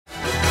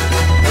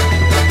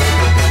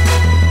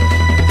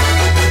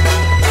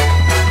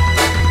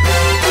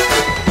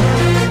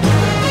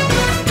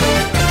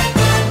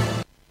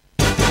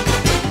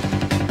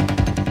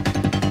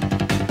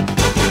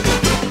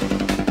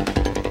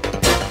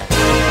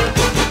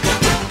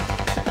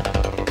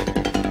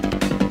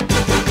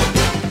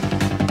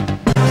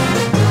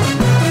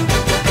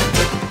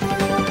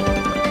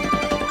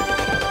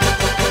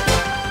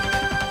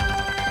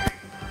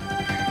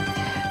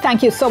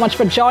Thank you so much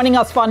for joining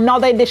us for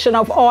another edition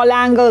of All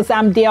Angles.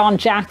 I'm Dion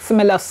Jackson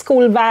Miller.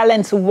 School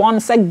violence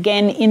once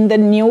again in the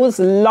news.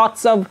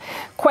 Lots of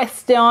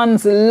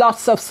questions,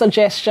 lots of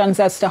suggestions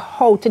as to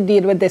how to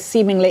deal with this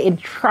seemingly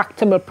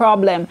intractable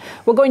problem.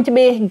 We're going to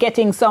be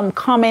getting some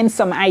comments,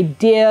 some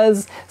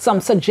ideas,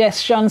 some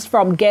suggestions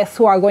from guests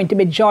who are going to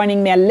be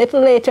joining me a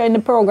little later in the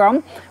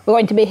program. We're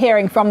going to be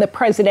hearing from the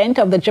president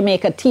of the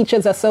Jamaica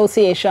Teachers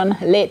Association,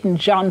 Leighton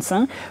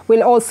Johnson.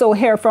 We'll also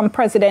hear from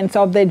president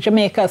of the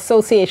Jamaica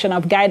Association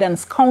of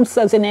Guidance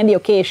Counselors in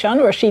Education,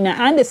 Rashina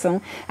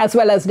Anderson, as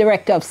well as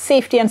director of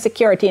Safety and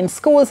Security in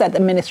Schools at the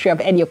Ministry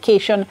of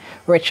Education,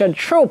 Richard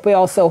Troop. We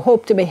also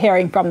hope to be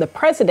hearing from the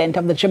president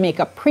of the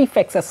Jamaica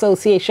Prefects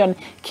Association,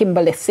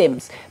 Kimberly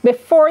Sims.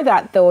 Before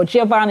that, though,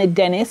 Giovanni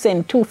Dennis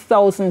in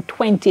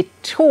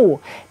 2022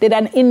 did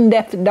an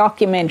in-depth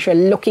documentary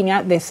looking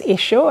at this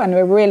issue, and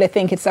we really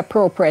think it's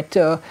appropriate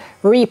to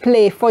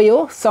replay for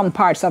you some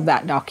parts of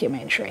that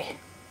documentary.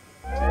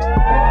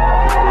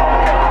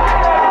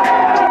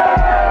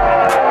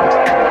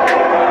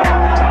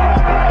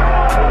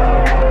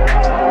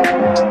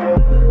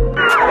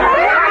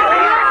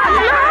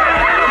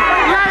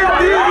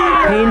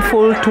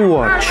 Painful to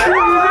watch.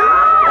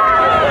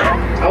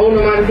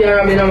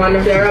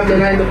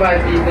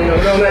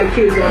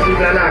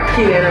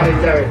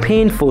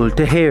 Painful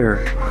to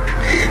hear.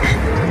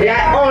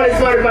 Yeah, only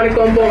somebody want to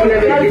come home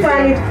and never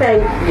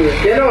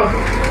you know?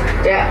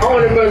 Yeah,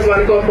 only person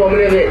want to come home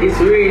and never it's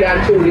real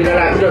and true, you know,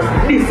 like just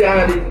this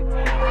and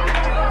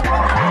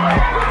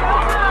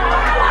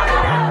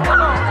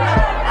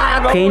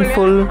this.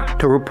 Painful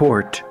to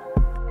report.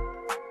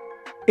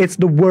 It's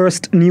the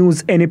worst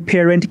news any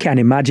parent can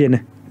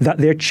imagine, that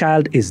their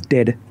child is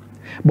dead.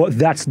 But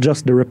that's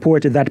just the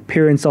report that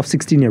parents of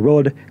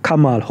 16-year-old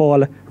Kamal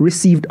Hall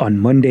received on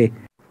Monday.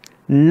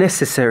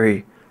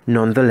 Necessary,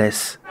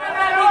 nonetheless.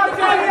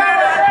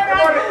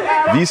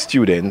 These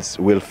students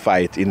will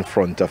fight in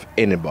front of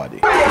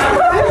anybody.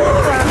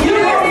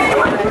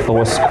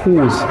 Our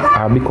schools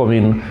are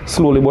becoming,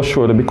 slowly but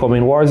surely,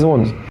 becoming war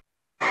zones.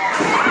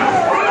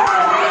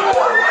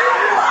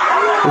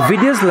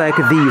 Videos like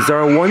these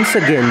are once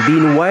again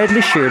being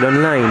widely shared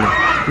online.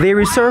 They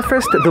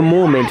resurfaced the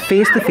moment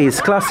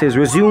face-to-face classes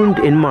resumed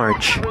in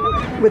March.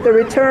 With the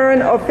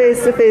return of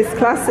face-to-face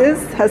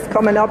classes has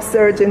come an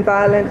upsurge in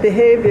violent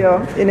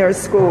behavior in our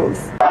schools.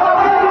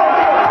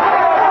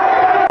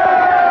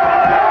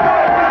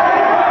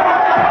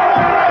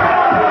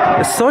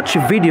 Such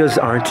videos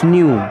aren't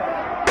new.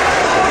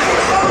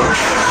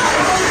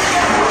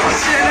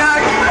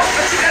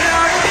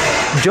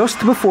 Just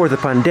before the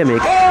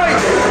pandemic,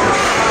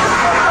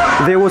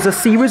 there was a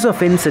series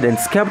of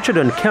incidents captured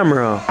on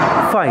camera,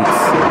 fights,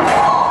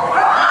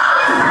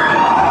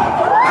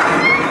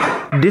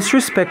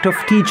 disrespect of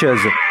teachers,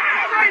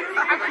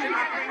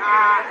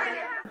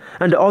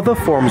 and other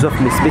forms of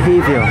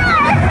misbehavior.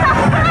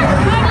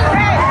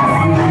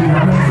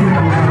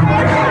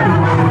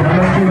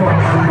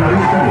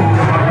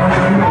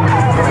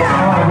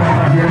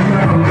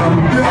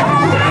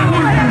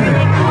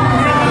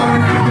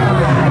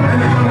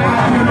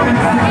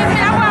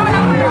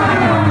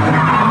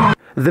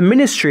 The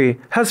ministry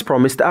has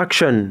promised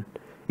action.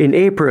 In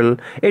April,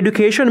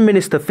 Education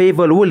Minister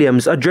Favour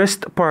Williams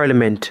addressed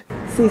Parliament.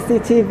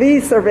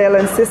 CCTV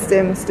surveillance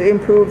systems to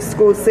improve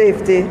school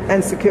safety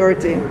and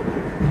security.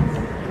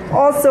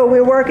 Also,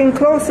 we're working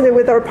closely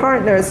with our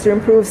partners to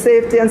improve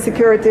safety and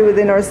security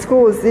within our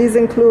schools. These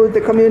include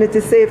the Community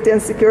Safety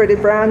and Security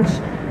Branch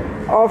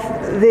of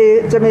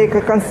the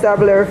Jamaica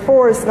Constabulary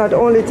Force, not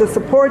only to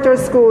support our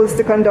schools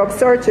to conduct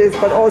searches,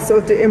 but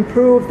also to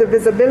improve the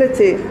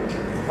visibility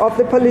of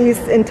the police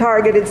in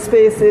targeted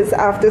spaces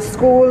after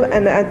school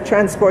and at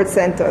transport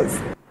centers.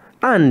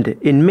 And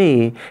in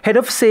May, Head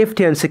of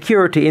Safety and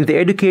Security in the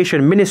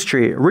Education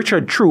Ministry,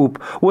 Richard Troop,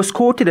 was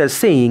quoted as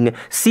saying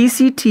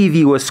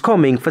CCTV was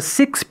coming for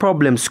 6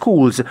 problem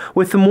schools,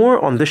 with more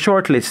on the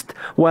shortlist,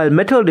 while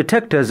metal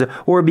detectors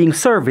were being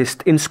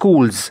serviced in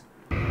schools.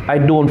 I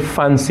don't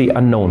fancy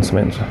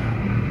announcements.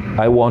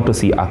 I want to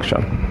see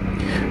action.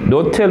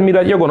 Don't tell me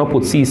that you're going to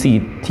put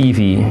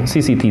CCTV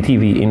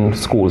in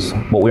schools,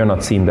 but we're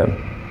not seeing them.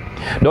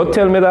 Don't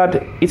tell me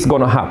that it's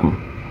going to happen.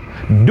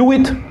 Do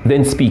it,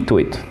 then speak to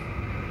it.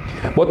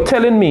 But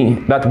telling me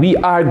that we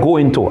are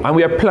going to and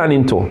we are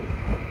planning to,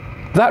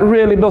 that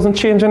really doesn't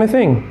change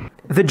anything.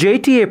 The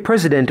JTA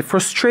president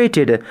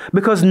frustrated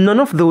because none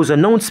of those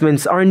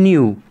announcements are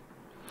new.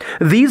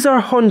 These are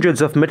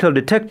hundreds of metal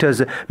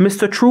detectors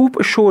Mr.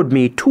 Troop showed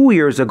me 2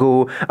 years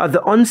ago at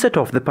the onset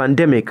of the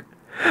pandemic.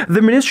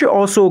 The ministry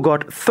also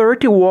got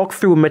 30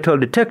 walk-through metal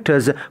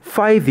detectors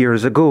 5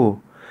 years ago.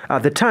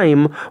 At the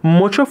time,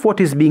 much of what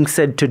is being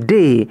said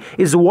today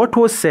is what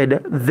was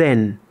said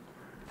then.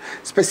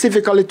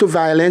 Specifically to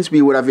violence,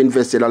 we would have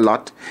invested a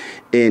lot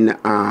in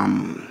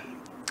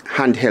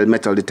handheld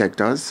metal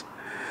detectors.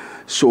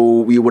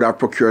 So we would have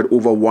procured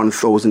over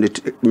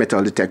 1,000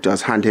 metal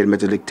detectors, handheld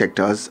metal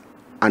detectors,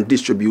 and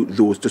distribute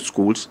those to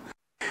schools.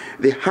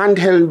 The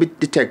handheld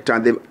detector,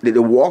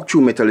 the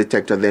walk-through metal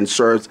detector then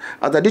serves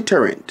as a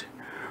deterrent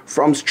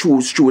from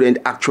students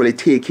actually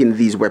taking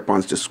these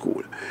weapons to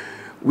school.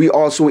 We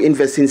also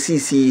invest in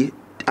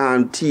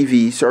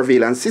CCTV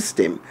surveillance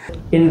system.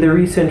 In the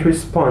recent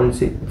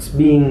response, it's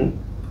being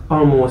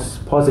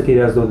almost posited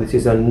as though this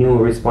is a new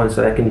response,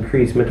 like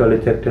increased metal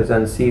detectors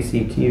and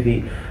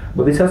CCTV,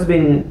 but this has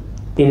been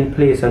in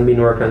place and been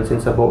worked on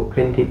since about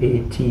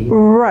 2018.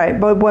 Right,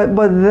 but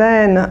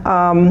then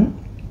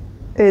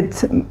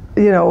it's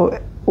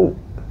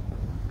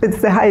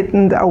the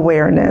heightened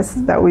awareness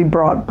that we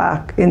brought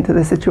back into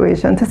the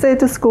situation to say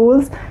to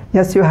schools,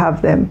 yes, you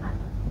have them.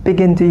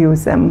 Begin to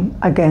use them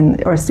again.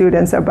 Our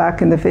students are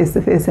back in the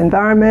face-to-face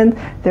environment.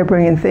 They're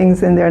bringing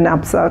things in their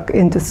knapsack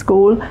into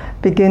school.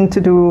 Begin to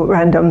do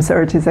random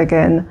searches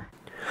again.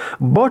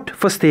 But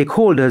for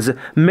stakeholders,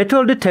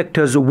 metal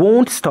detectors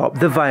won't stop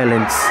the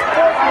violence.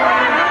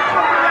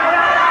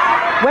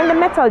 When the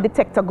metal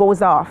detector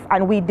goes off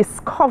and we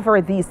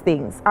discover these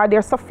things, are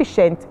there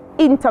sufficient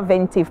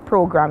interventive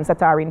programs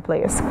that are in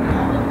place?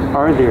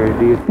 Are there?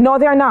 No,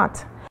 they're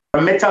not.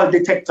 Metal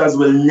detectors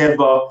will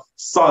never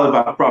solve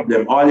a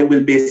problem. All it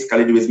will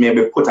basically do is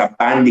maybe put a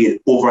band-aid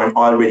over an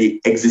already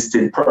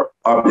existing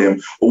problem.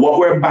 What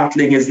we're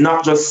battling is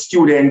not just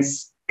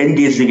students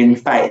engaging in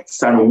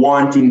fights and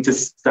wanting to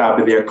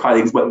stab their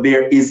colleagues, but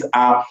there is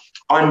a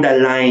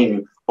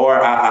underlying or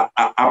a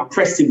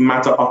oppressive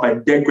matter of a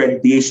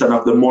degradation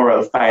of the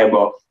moral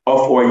fiber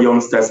of our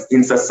youngsters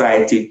in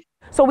society.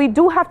 So we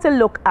do have to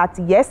look at,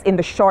 yes, in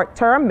the short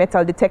term,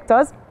 metal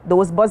detectors,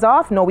 those buzz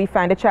off. Now we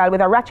find a child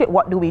with a ratchet,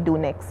 what do we do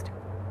next?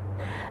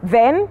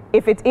 Then,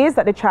 if it is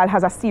that the child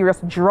has a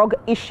serious drug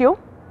issue,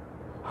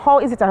 how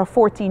is it that a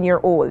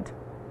 14-year-old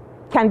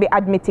can be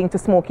admitting to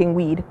smoking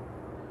weed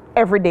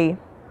every day?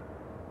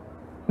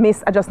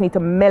 Miss, I just need to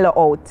mellow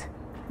out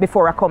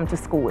before I come to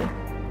school.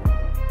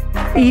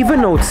 Even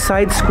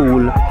outside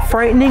school,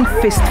 frightening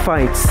fist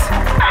fights,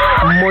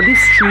 muddy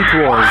street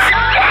wars,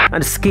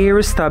 and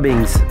scary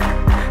stabbings.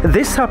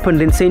 This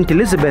happened in St.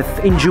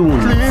 Elizabeth in June.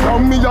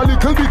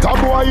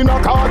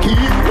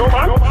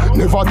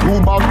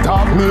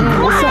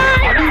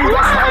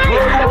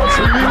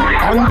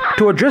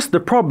 To address the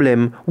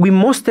problem, we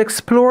must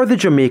explore the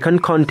Jamaican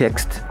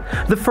context.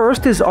 The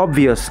first is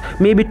obvious,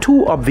 maybe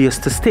too obvious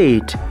to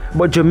state,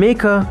 but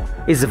Jamaica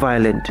is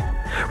violent.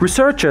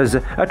 Researchers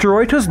at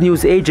Reuters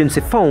news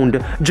agency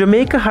found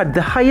Jamaica had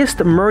the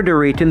highest murder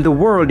rate in the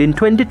world in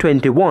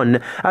 2021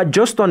 at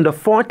just under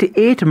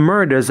 48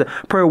 murders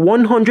per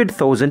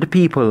 100,000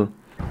 people.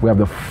 We have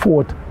the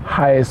 4th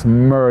highest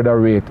murder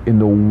rate in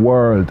the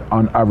world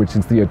on average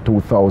since the year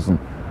 2000.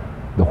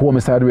 The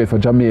homicide rate for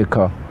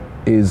Jamaica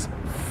is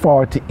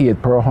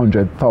 48 per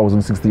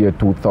 100,000 since the year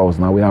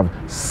 2000. Now we have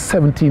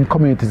 17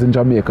 communities in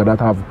Jamaica that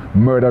have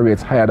murder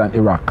rates higher than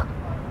Iraq.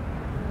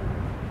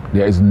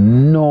 There is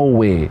no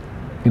way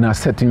in a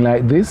setting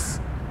like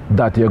this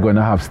that you're going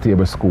to have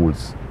stable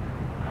schools.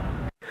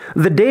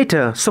 The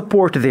data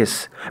support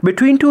this.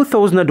 Between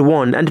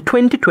 2001 and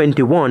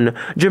 2021,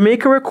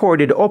 Jamaica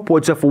recorded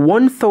upwards of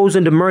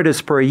 1,000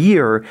 murders per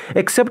year,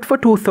 except for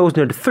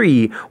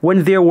 2003,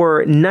 when there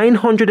were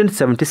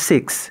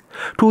 976.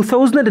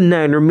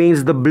 2009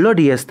 remains the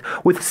bloodiest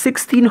with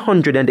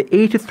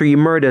 1,683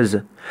 murders.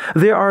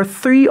 There are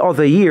 3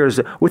 other years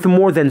with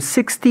more than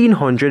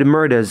 1,600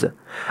 murders.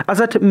 As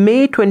at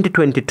May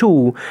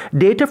 2022,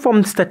 data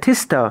from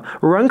Statista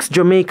ranks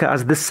Jamaica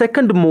as the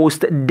second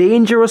most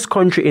dangerous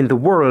country in the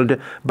world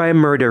by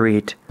murder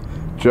rate.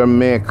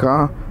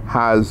 Jamaica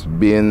has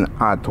been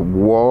at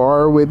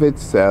war with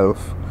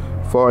itself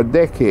for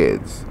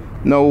decades.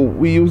 Now,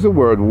 we use the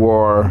word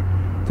war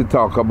to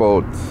talk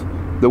about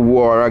the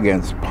war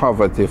against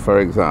poverty, for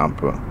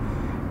example.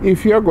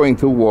 If you're going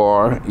to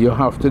war, you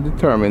have to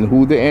determine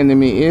who the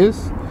enemy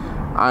is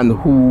and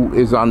who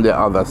is on the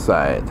other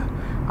side.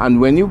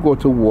 And when you go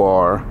to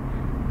war,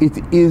 it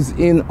is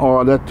in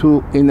order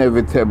to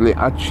inevitably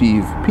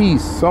achieve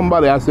peace.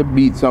 Somebody has to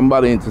beat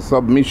somebody into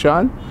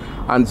submission,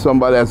 and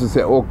somebody has to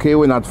say, okay,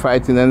 we're not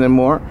fighting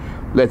anymore.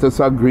 Let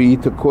us agree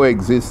to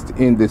coexist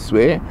in this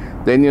way.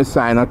 Then you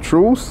sign a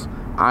truce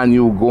and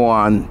you go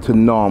on to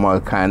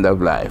normal kind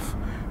of life.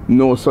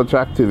 No such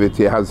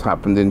activity has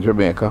happened in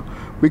Jamaica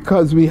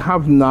because we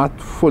have not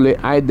fully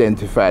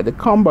identified the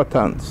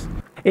combatants.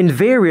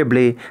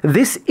 Invariably,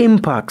 this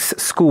impacts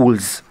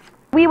schools.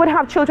 We would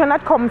have children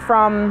that come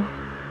from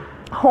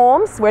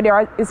homes where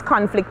there is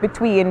conflict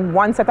between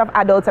one set of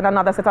adults and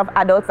another set of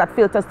adults that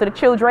filters to the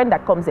children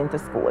that comes into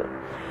school.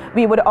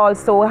 We would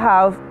also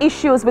have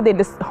issues within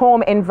the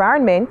home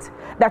environment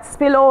that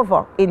spill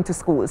over into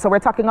school. So we're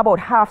talking about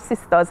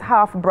half-sisters,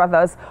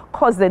 half-brothers,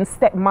 cousins,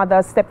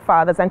 stepmothers,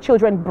 stepfathers, and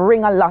children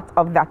bring a lot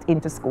of that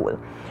into school.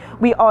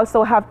 We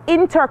also have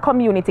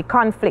inter-community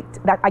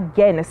conflict that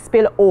again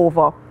spill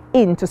over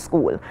into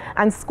school.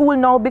 And school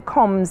now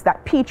becomes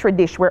that petri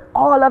dish where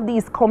all of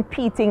these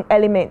competing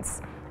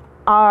elements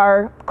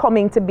are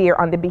coming to bear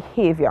on the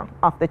behavior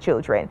of the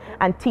children,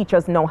 and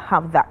teachers now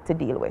have that to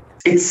deal with.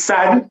 It's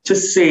sad to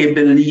say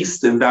the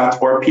least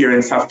that our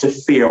parents have to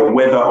fear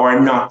whether or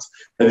not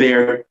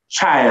their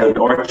child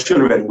or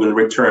children will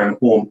return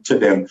home to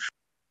them.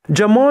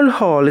 Jamal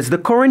Hall is the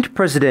current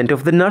president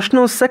of the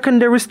National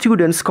Secondary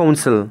Students'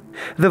 Council.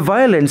 The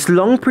violence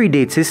long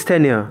predates his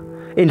tenure.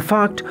 In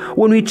fact,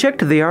 when we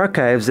checked the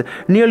archives,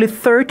 nearly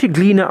 30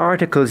 Gleaner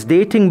articles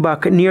dating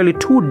back nearly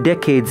 2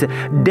 decades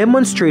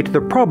demonstrate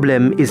the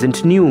problem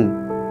isn't new.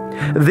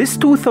 This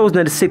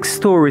 2006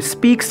 story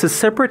speaks to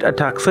separate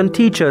attacks on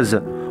teachers.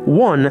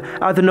 One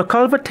at the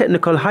Nokalva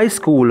Technical High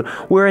School,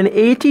 where an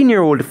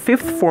 18-year-old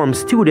 5th form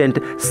student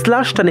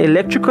slashed an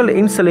electrical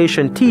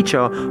installation teacher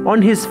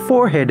on his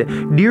forehead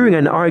during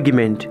an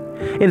argument.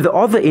 In the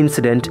other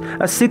incident,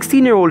 a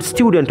 16-year-old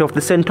student of the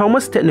St.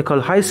 Thomas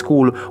Technical High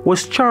School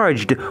was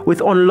charged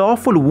with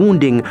unlawful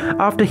wounding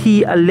after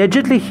he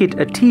allegedly hit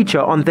a teacher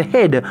on the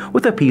head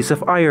with a piece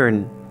of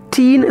iron.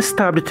 Teen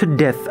stabbed to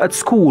death at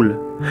school.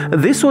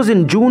 This was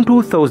in June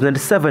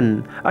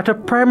 2007 at a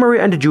primary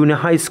and junior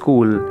high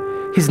school.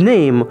 His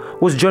name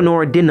was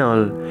Janor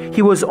Dinal.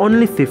 He was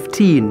only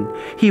 15.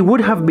 He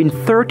would have been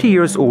 30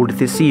 years old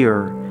this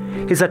year.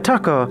 His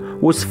attacker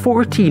was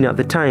 14 at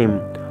the time,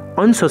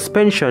 on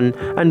suspension,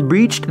 and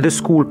breached the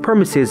school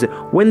premises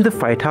when the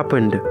fight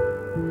happened.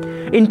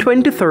 In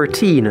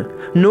 2013,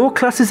 no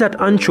classes at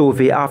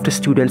Anchovy after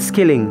students'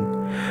 killing.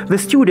 The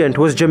student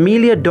was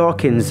Jamelia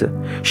Dawkins.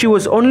 She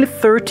was only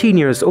 13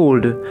 years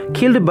old,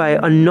 killed by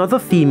another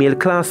female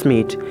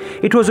classmate.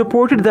 It was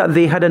reported that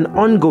they had an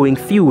ongoing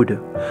feud.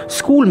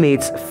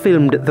 Schoolmates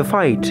filmed the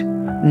fight.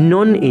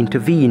 None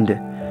intervened.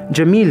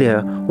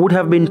 Jamelia would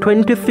have been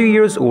 23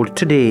 years old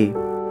today.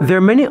 There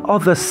are many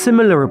other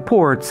similar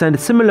reports and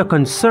similar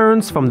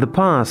concerns from the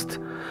past.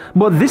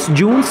 But this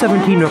June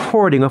 17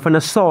 recording of an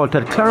assault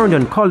at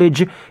Clarendon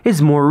College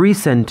is more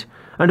recent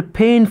and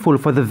painful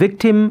for the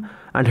victim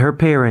and her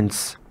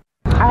parents.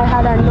 I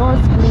had a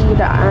nosebleed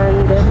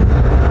and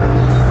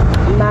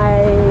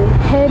my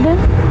head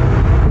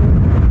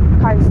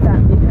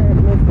constantly hurt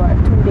me for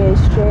 2 days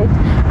straight,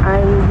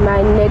 and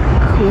my neck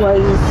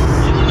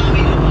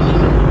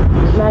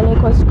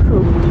was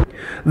crooked.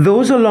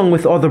 Those, along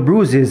with other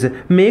bruises,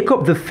 make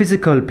up the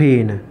physical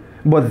pain.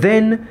 But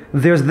then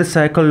there's the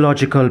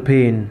psychological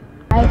pain.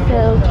 I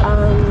felt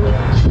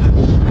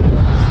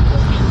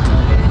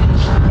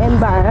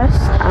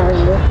embarrassed,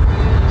 and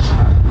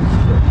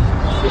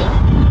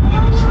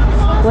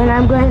when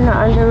I'm going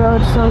on the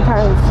road,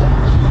 sometimes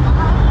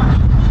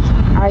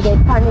I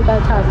get panic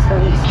attacks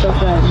and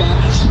stuff like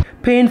that.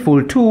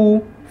 Painful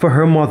too for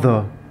her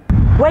mother.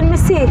 When we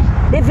see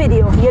the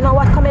video, you know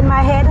what come in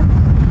my head?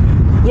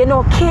 You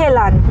know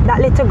Kaylan,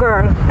 that little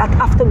girl that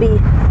have to be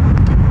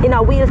in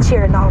a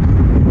wheelchair now,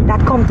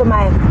 that come to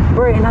my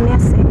brain, and I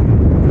say,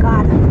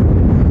 God,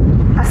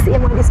 I see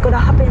when this could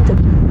have happened to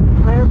me.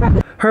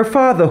 Her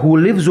father, who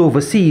lives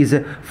overseas,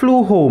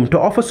 flew home to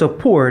offer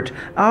support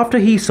after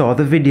he saw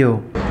the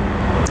video.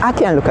 I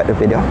can't look at the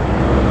video.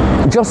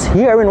 Just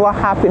hearing what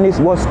happened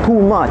was too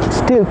much,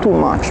 still too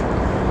much.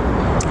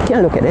 I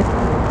can't look at it.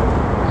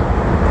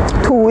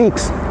 2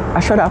 weeks, I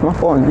shut off my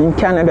phone in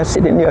Canada,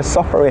 sitting there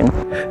suffering.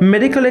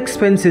 Medical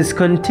expenses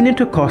continue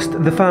to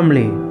cost the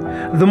family.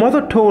 The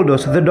mother told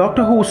us the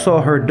doctor who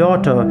saw her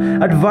daughter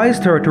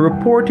advised her to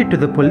report it to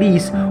the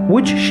police,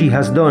 which she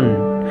has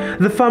done.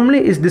 The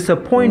family is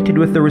disappointed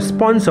with the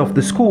response of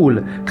the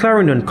school,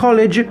 Clarendon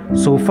College,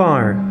 so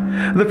far.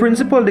 The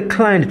principal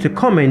declined to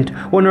comment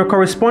when our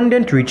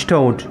correspondent reached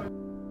out.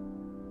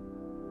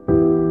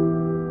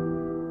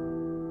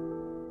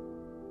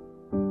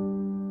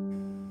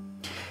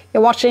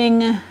 You're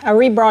watching a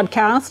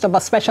rebroadcast of a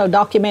special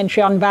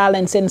documentary on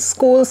violence in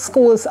schools,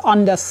 Schools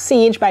Under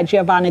Siege by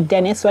Giovanni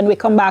Dennis. When we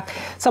come back,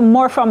 some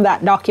more from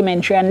that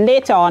documentary, and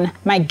later on,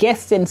 my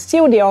guests in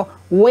studio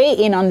weigh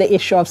in on the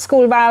issue of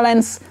school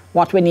violence,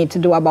 what we need to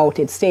do about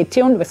it. Stay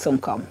tuned, we soon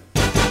come.